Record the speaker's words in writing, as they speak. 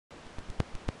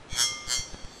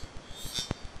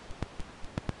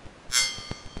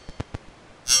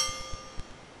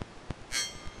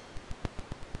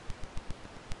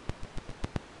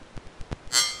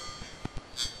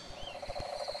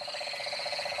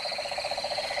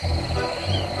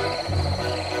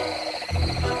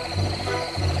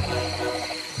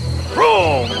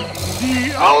From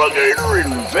the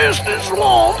alligator-infested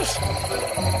swamps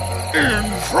in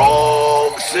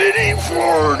Frog City,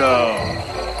 Florida,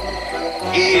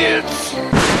 it's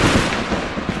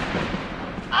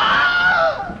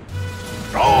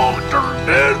Dr.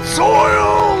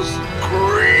 Deadsoil's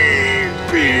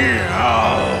creepy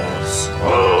house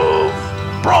of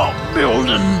prop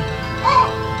building.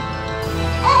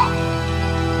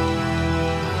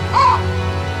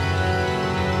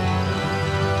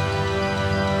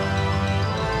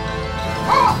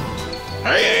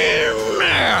 And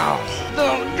now,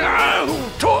 the guy who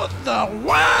taught the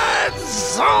white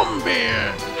zombie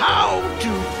how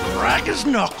to crack his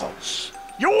knuckles.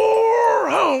 Your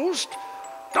host,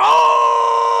 Dr.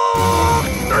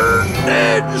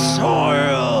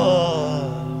 Deadsoil.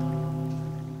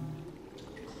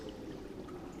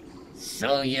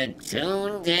 So you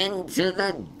tuned in to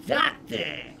the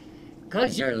doctor,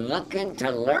 'cause you're looking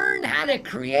to learn how to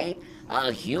create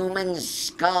a human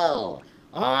skull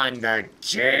on the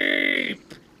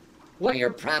cheap. Well,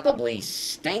 you're probably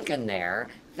stinking there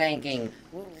thinking,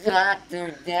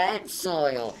 Dr.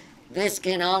 Deadsoil, this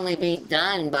can only be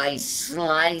done by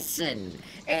slicing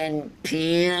and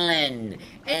peeling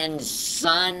and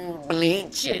sun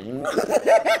bleaching.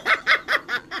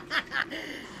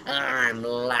 I'm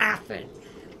laughing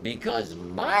because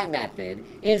my method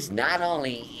is not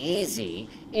only easy,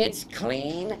 it's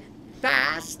clean,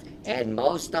 fast, and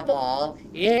most of all,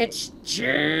 it's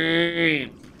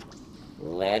cheap.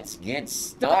 Let's get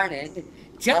started.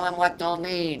 Tell them what they'll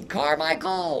need,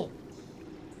 Carmichael.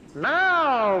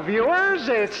 Now, viewers,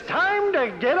 it's time to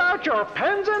get out your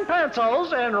pens and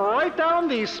pencils and write down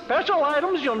these special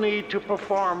items you'll need to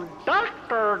perform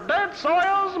Dr.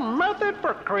 Deadsoil's method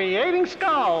for creating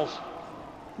skulls.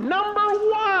 Number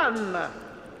 1,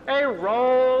 a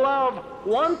roll of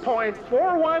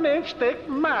 1.41-inch thick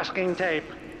masking tape.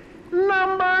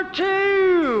 Number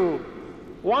 2,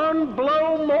 1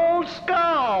 blow mold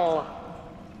skull.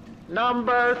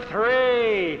 Number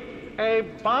 3, a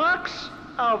box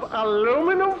of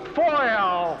aluminum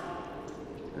foil.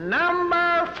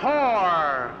 Number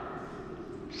 4,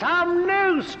 some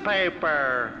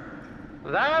newspaper.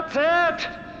 That's it.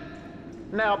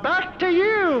 Now back to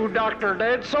you, Dr.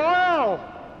 Deadsoil.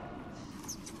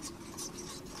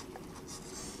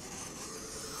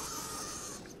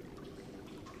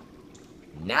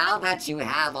 Now that you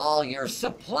have all your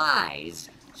supplies,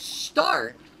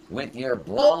 start with your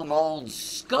blow mold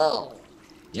skull.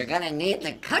 You're gonna need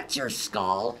to cut your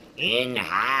skull in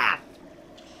half.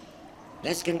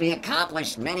 This can be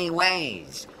accomplished many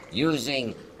ways,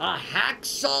 using a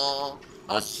hacksaw,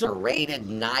 a serrated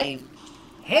knife,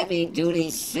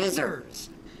 heavy-duty scissors,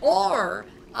 or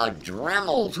a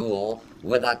Dremel tool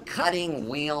with a cutting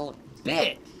wheel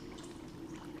bit.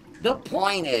 The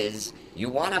point is, you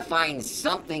want to find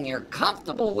something you're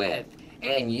comfortable with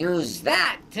and use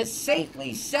that to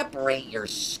safely separate your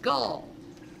skull.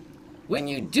 When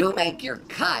you do make your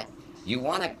cut, you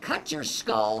want to cut your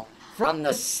skull from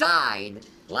the side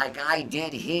like I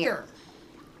did here.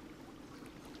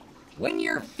 When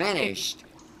you're finished,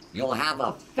 you'll have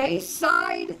a face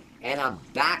side and a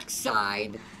back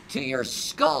side to your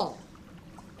skull.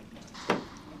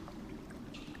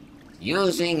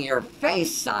 Using your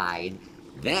face side,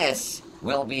 this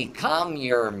will become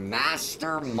your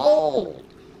master mold,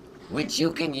 which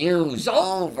you can use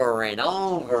over and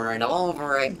over and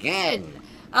over again,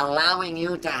 allowing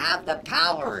you to have the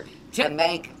power to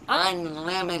make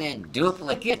unlimited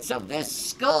duplicates of this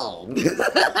skull.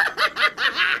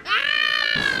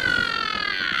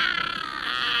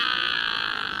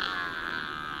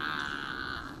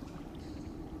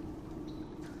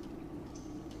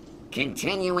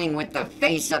 Continuing with the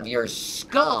face of your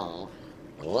skull,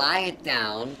 lie it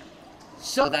down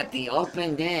so that the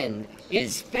opened end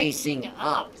is facing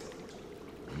up.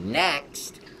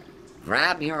 Next,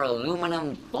 grab your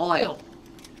aluminum foil.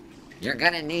 You're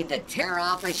gonna need to tear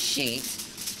off a sheet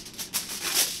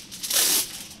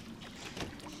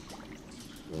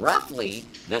roughly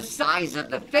the size of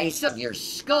the face of your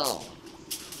skull.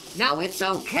 Now it's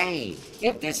okay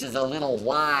if this is a little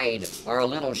wide or a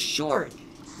little short.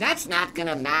 That's not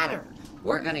gonna matter.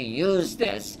 We're gonna use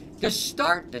this to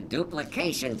start the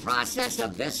duplication process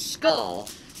of this skull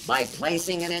by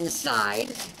placing it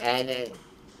inside and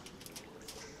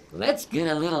let's get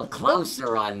a little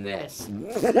closer on this.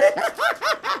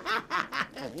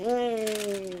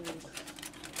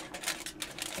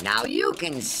 Now you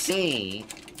can see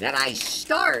that I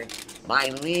start by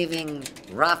leaving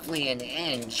roughly an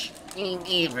inch,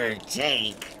 give or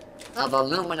take, of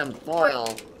aluminum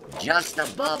foil just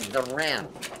above the rim.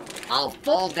 I'll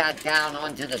fold that down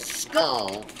onto the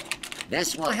skull.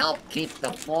 This will help keep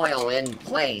the foil in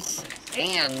place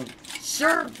and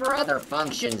serve for other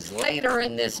functions later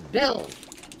in this build.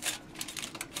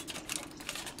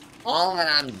 All that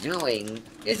I'm doing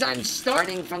is I'm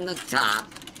starting from the top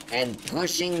and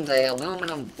pushing the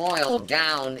aluminum foil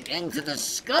down into the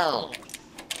skull.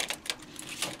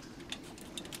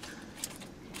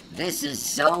 This is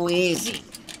so easy.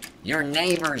 Your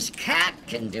neighbor's cat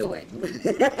can do it.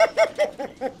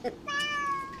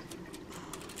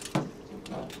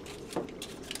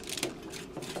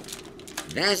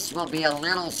 This will be a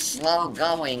little slow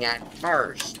going at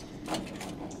first.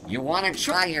 You want to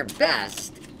try your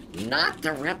best not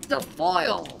to rip the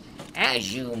foil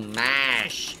as you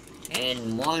mash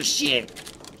and mush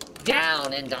it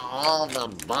down into all the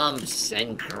bumps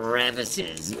and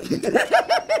crevices.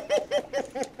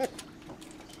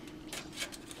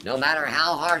 No matter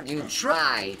how hard you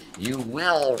try, you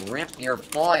will rip your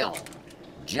foil.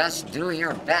 Just do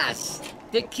your best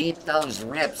to keep those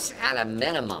rips at a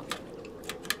minimum.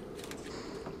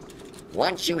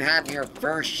 Once you have your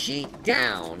first sheet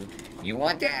down, you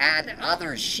want to add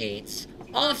other sheets,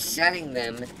 offsetting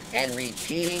them and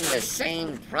repeating the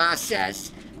same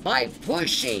process by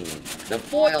pushing the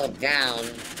foil down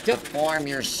to form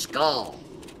your skull.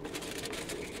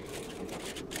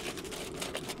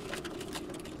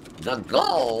 The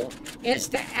goal is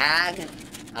to add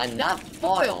enough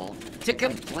foil to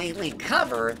completely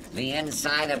cover the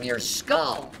inside of your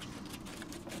skull.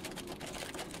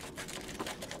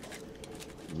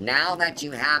 Now that you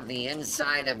have the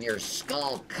inside of your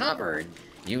skull covered,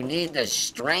 you need to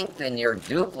strengthen your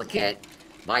duplicate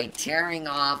by tearing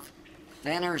off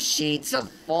thinner sheets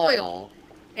of foil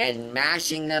and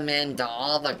mashing them into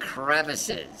all the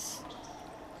crevices.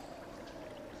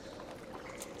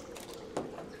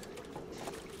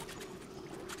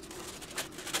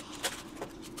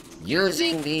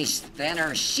 Using these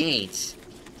thinner sheets,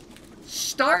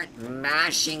 start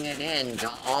mashing it into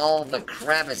all the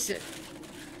crevices.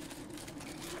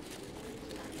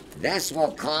 This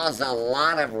will cause a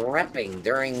lot of ripping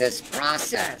during this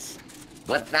process,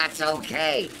 but that's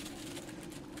okay.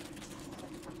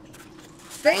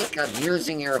 Think of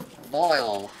using your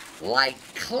foil like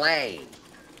clay.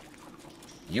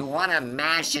 You want to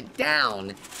mash it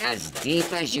down as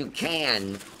deep as you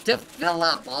can to fill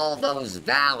up all those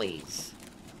valleys.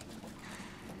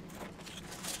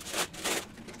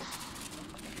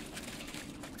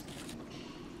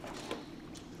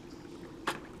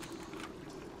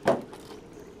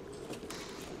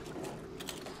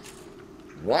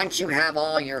 Once you have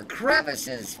all your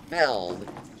crevices filled,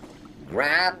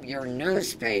 grab your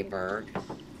newspaper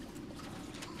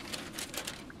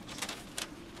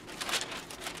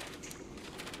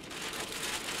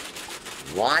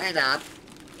wad it up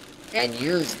and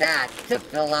use that to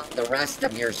fill up the rest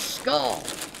of your skull.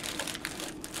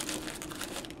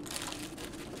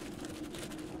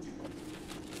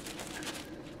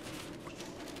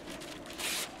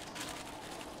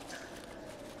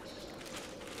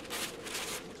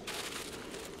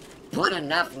 Put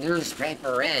enough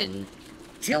newspaper in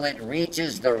till it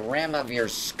reaches the rim of your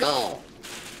skull.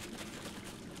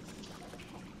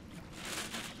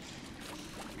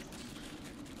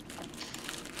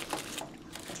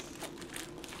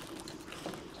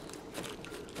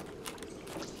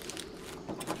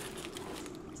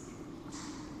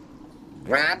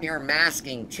 Grab your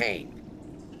masking tape.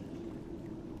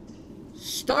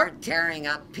 Start tearing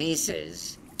up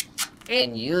pieces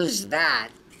and use that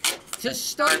to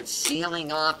start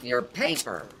sealing off your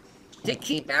paper to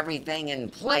keep everything in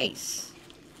place.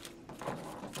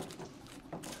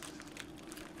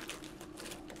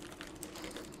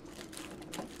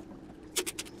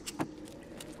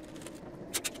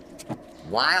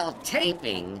 While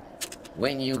taping,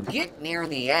 when you get near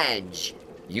the edge,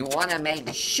 you want to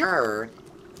make sure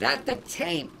that the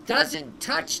tape doesn't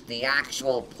touch the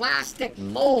actual plastic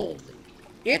mold.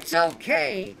 It's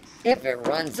okay if it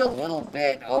runs a little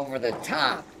bit over the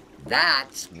top.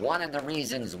 That's one of the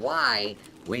reasons why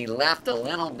we left a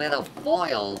little bit of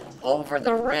foil over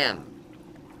the rim.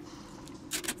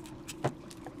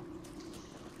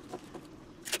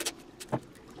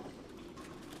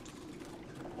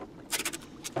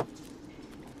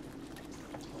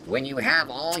 When you have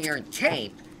all your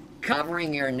tape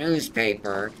covering your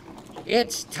newspaper,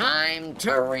 it's time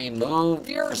to remove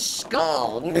your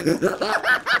skull.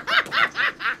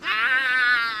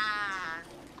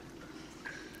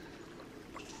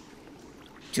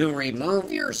 To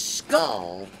remove your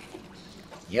skull,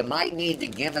 you might need to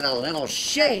give it a little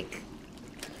shake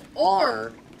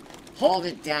or hold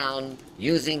it down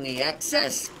using the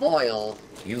excess foil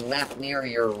you left near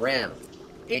your rim.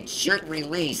 It should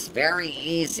release very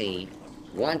easy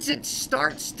once it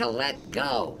starts to let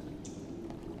go.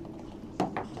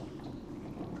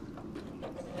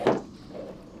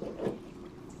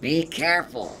 Be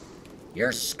careful.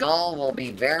 Your skull will be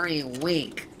very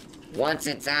weak once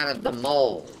it's out of the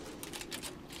mold.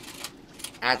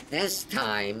 At this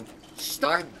time,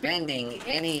 start bending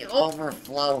any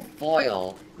overflow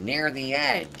foil near the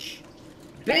edge.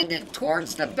 Bend it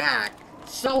towards the back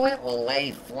so it will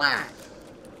lay flat.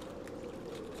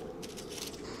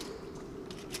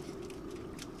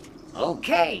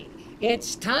 Okay,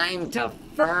 it's time to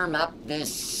firm up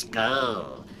this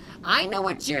skull. I know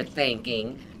what you're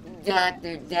thinking.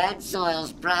 Dr.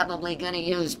 Deadsoil's probably gonna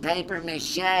use paper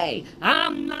mache.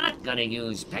 I'm not gonna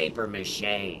use paper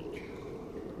mache.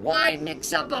 Why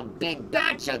mix up a big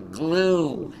batch of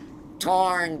glue,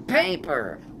 torn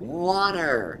paper,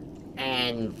 water,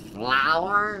 and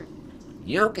flour?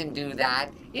 You can do that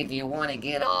if you want to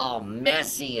get all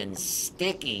messy and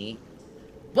sticky.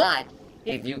 But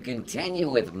if you continue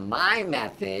with my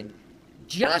method,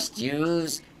 just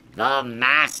use the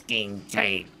masking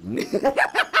tape.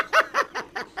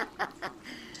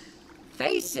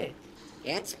 Face it,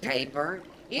 it's paper,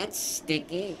 it's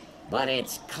sticky, but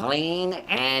it's clean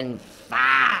and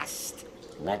fast.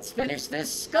 Let's finish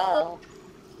this skull.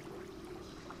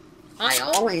 I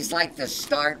always like to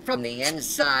start from the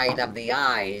inside of the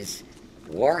eyes,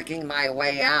 working my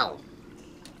way out.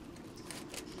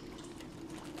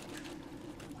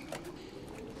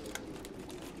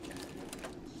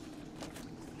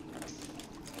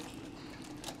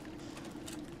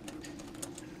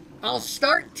 I'll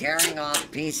start tearing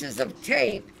off pieces of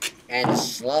tape and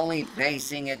slowly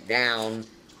facing it down.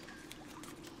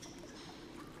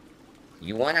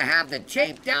 You want to have the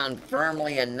tape down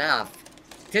firmly enough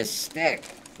to stick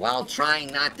while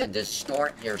trying not to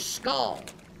distort your skull.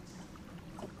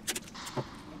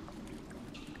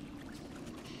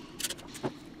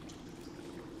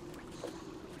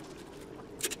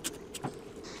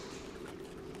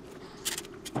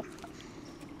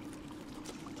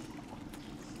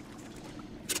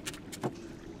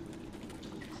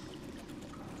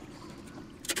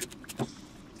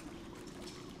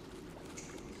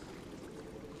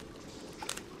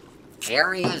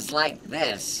 Areas like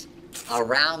this,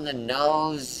 around the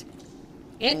nose,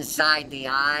 inside the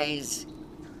eyes,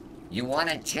 you want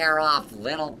to tear off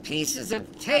little pieces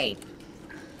of tape.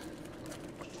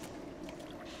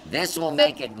 This will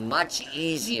make it much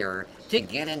easier to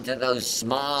get into those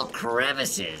small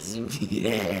crevices.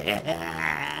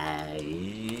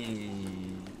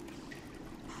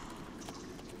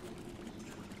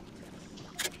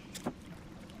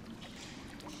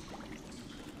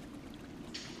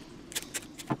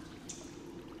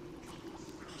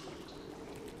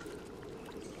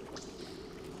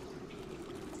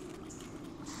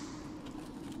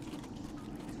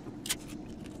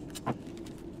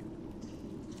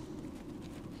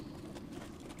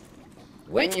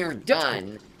 When you're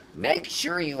done, make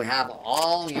sure you have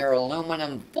all your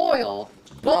aluminum foil,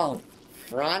 both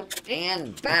front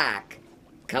and back,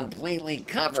 completely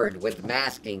covered with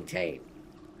masking tape.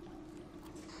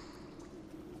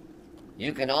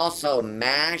 You can also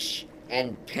mash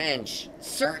and pinch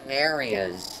certain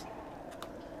areas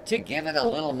to give it a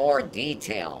little more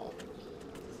detail.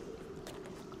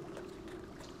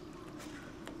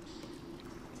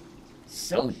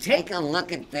 So take a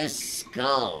look at this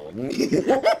skull.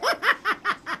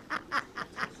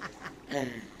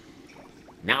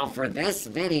 Now for this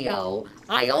video,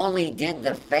 I only did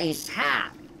the face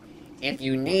half. If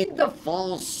you need the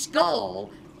full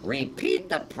skull, repeat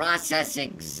the process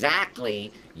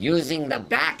exactly using the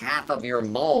back half of your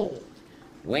mold.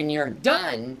 When you're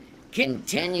done,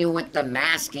 continue with the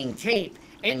masking tape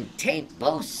and tape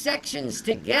both sections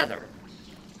together.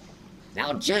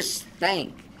 Now just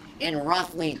think. In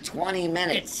roughly 20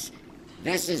 minutes,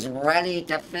 this is ready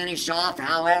to finish off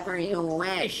however you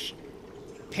wish.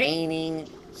 Painting,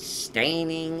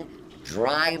 staining,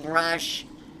 dry brush.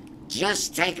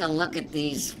 Just take a look at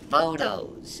these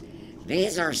photos.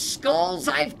 These are skulls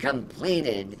I've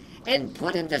completed and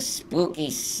put into spooky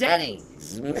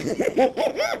settings.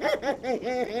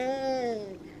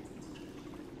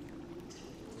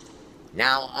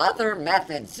 Now, other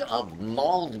methods of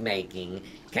mold making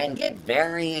can get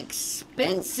very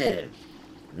expensive,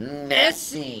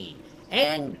 messy,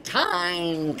 and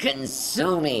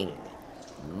time-consuming.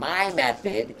 My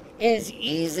method is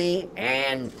easy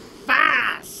and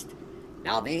fast.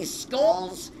 Now, these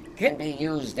skulls can be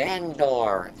used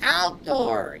indoor,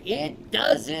 outdoor. It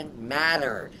doesn't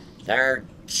matter. They're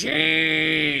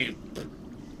cheap.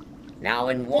 Now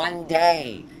in one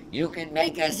day, you can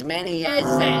make as many as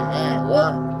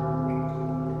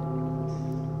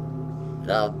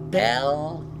the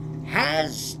bell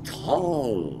has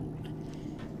tolled.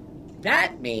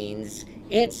 That means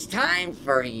it's time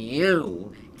for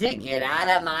you to get out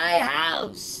of my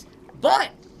house.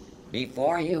 But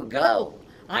before you go,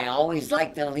 I always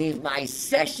like to leave my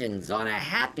sessions on a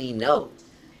happy note.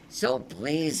 So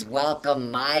please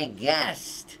welcome my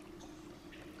guest,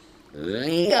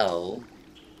 Leo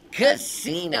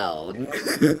Casino.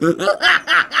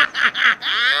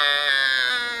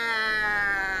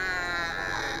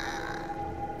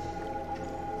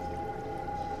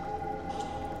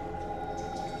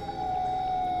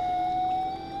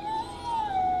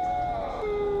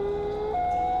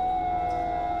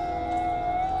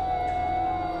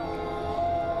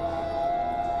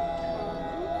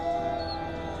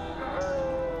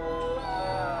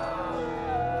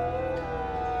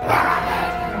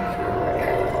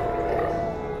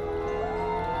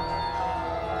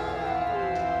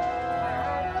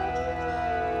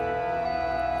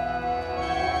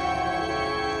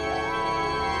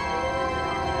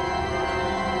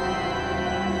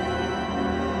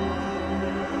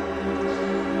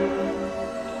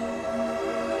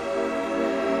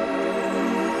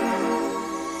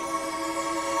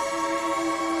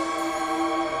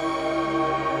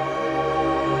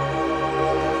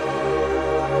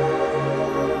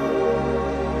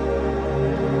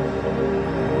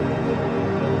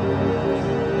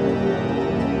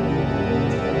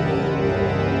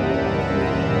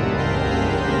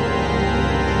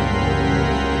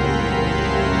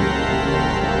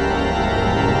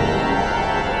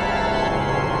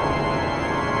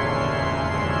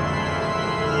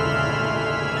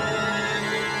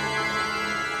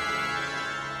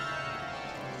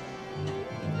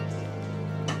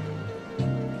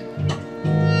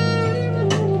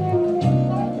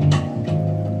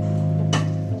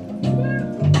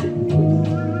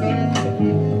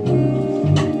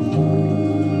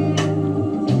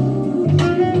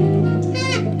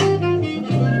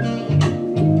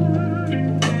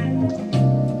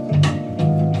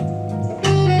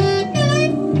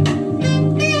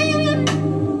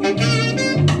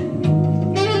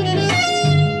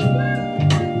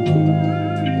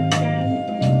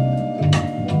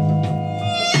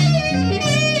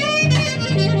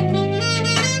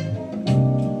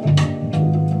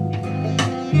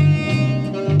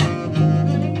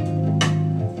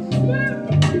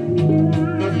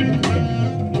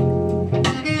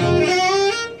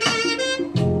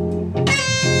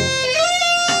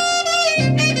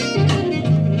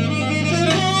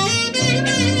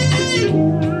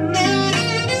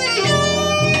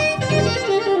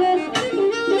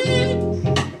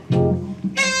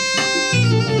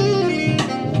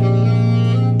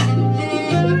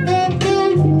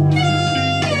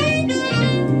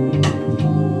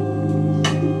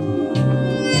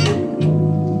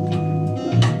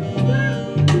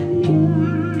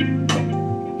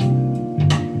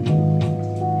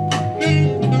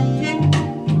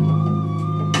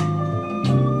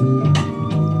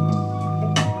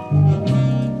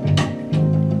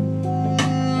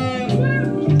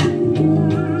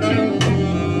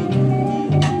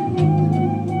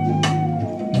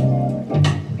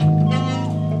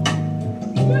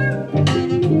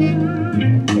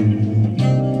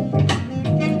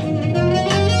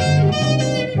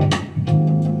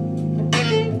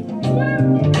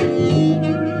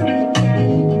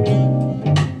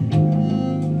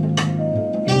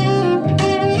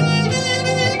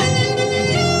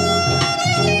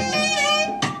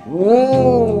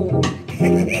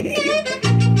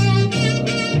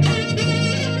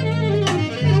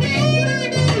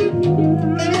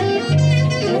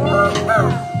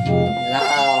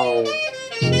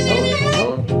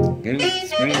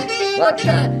 What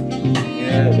the?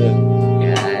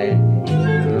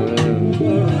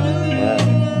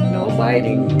 No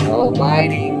biting, no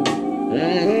biting.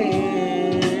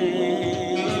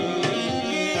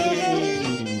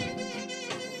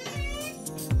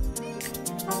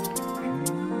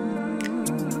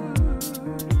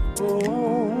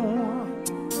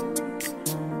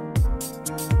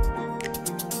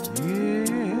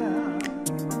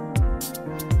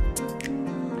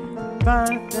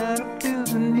 Find that I feel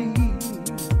the need,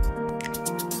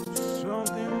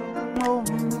 something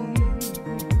over me.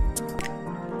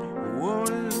 What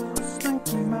is this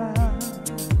thinking about?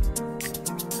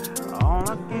 All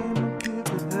I can give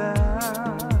is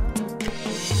that.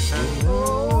 And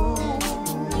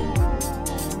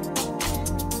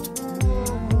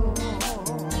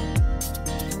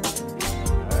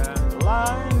and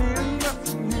lying in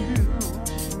nothing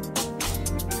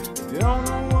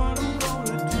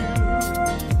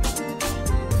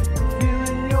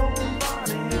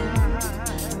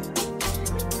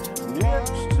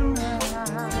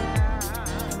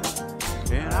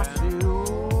and I still